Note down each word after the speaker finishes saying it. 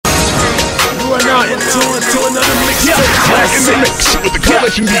now into another mixtape. In the mix with the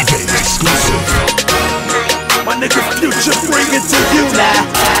collection DJ exclusive. My nigga Future bring it to you.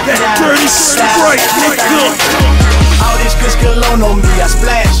 That dirty Sprite, nigga. All this kush cologne on me, I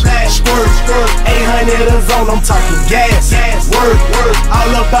splash, squirt, 800 a zone, I'm talking gas, work,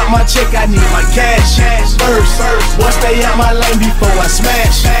 all about my check, I need my cash, first, boy stay out my lane before I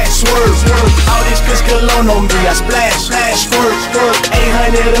smash, swerve, all this kush cologne on me, I splash, squirt,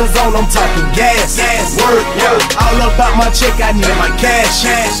 800 a zone, I'm talking gas, work, all about my check, I need my cash,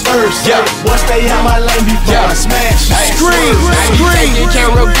 first, boy stay out my lane before I smash, scream, you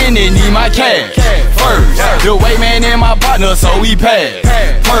can't rope in it, need my cash, first, the weight man in my partner, so we pass.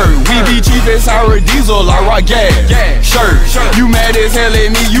 Purp, we be cheap as sour diesel, I rock gas. Shirt, you mad as hell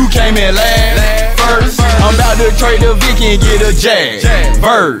at me, you came in last. First, I'm about to trade the Vic and get a jag.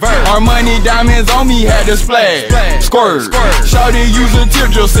 Vert, our money diamonds on me had to splash. Squirt, Shawty use a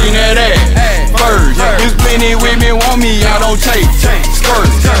teardrop, seen that ass. First, there's plenty women want me, I don't chase. Skirt,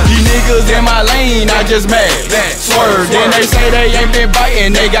 these niggas in my lane, I just mad. Swerve, then they say they ain't been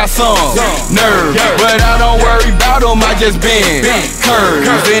biting, they got some nerve. But I don't worry about them, I just bend curves.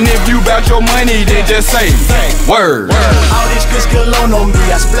 And if you bout your money, then just say word. All this kush cologne on me,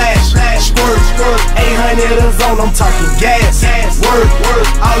 I splash, squirt, 800 a zone, I'm talking gas, work,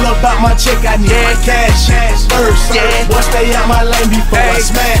 all about my check, I need my cash, first, boy stay out my lane before I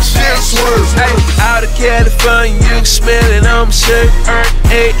smash, swerve. Out of California, you can smell it on my shirt.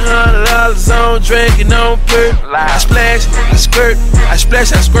 $800 on drinking on purp. I splash, I squirt, I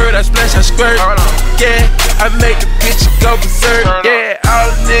splash, I squirt, I splash, I squirt. Yeah, I make the bitch go berserk. Yeah, all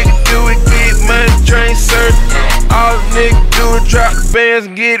the nigga do is get money, drink, surf. All the nigga do is drop the bands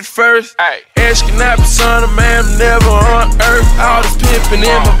and get it first. Asking out the son of man, I'm never on earth. All this pimping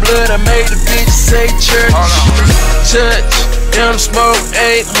in my blood, I made the bitch say church. Church, and I'm smoke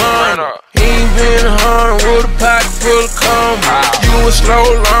 800. He ain't been hard with a pocket full of cum. You a slow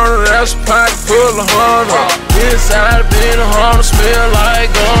learner, that's a pocket full of hundred. Inside been a hundred, smell like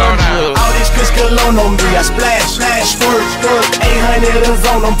ganja. All this kush cologne on me, I splash, squirt, 800 a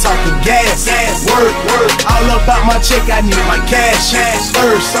zone, I'm talking gas, work, all about my check, I need my cash,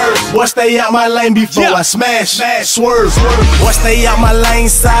 first, boy stay out my lane before I smash, swerve, boy stay out my lane,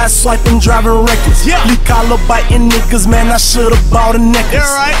 side swiping, driving reckless, you collar biting niggas, man, I should've bought a necklace,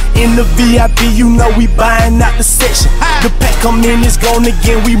 in the VIP, you know we buying out the section, the pack come in, it's gone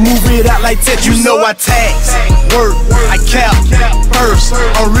again, we move it out like Tetris, you know I tax, work, I cap, purse,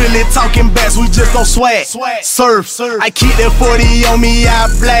 I'm really talking bass, we just don't swag, surf, I keep that 40 on me, I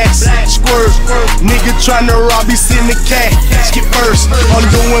blast, squirt, nigga tryna rob me, send the cash, skip first, I'm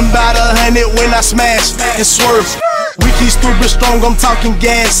doing about 100 when I smash, and swerve, we keep stupid strong, I'm talking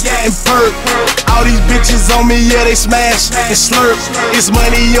gas, and purp, all these bitches on me, yeah they smash, and slurp, it's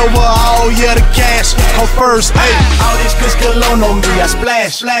money over all, yeah the cash, I'm first, all this kush cologne on me, I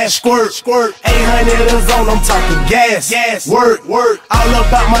splash, squirt, 800 a zone, I'm talking gas, work, all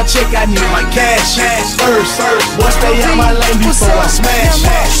about my check, I need my cash, first, boy stay out my lane before I smash,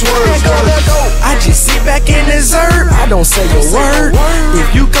 swerve, I just sit back and dessert, I don't say a word.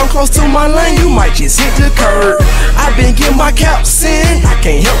 If you come close to my lane, you might just hit the curb. I been getting my caps in, I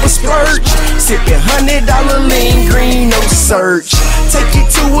can't help but splurge. Sipping $100 lean green, no search. Take it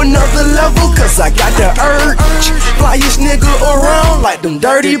to another level, cause I got the urge. Flyest nigga around like them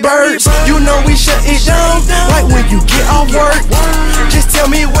dirty birds. You know we shut it down, like when you get off work. Just tell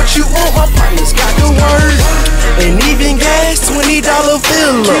me what you want, my partner's got the word. And even gas, $20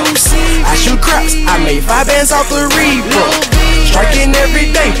 fill up. I shoot craps, I made 5 bands off the reaper. Striking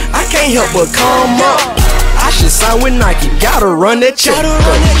every day, I can't help but come up. I should sign with Nike, gotta run that check.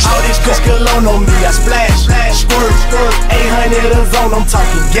 All this kush cologne on me, I splash, squirt, 800 a zone, I'm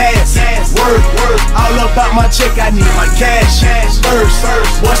talking gas, work, all about my check, I need my cash, first,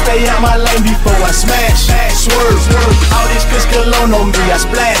 boy stay out my lane before I smash, swerve, all this kush cologne on me, I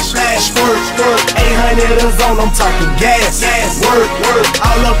splash, squirt, 800 a zone, I'm talking gas, work,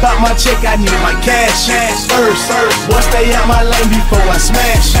 all about my check, I need my cash, first, boy stay out my lane before I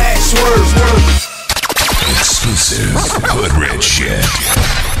smash, swerve. Exclusive hood rich shit,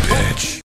 bitch.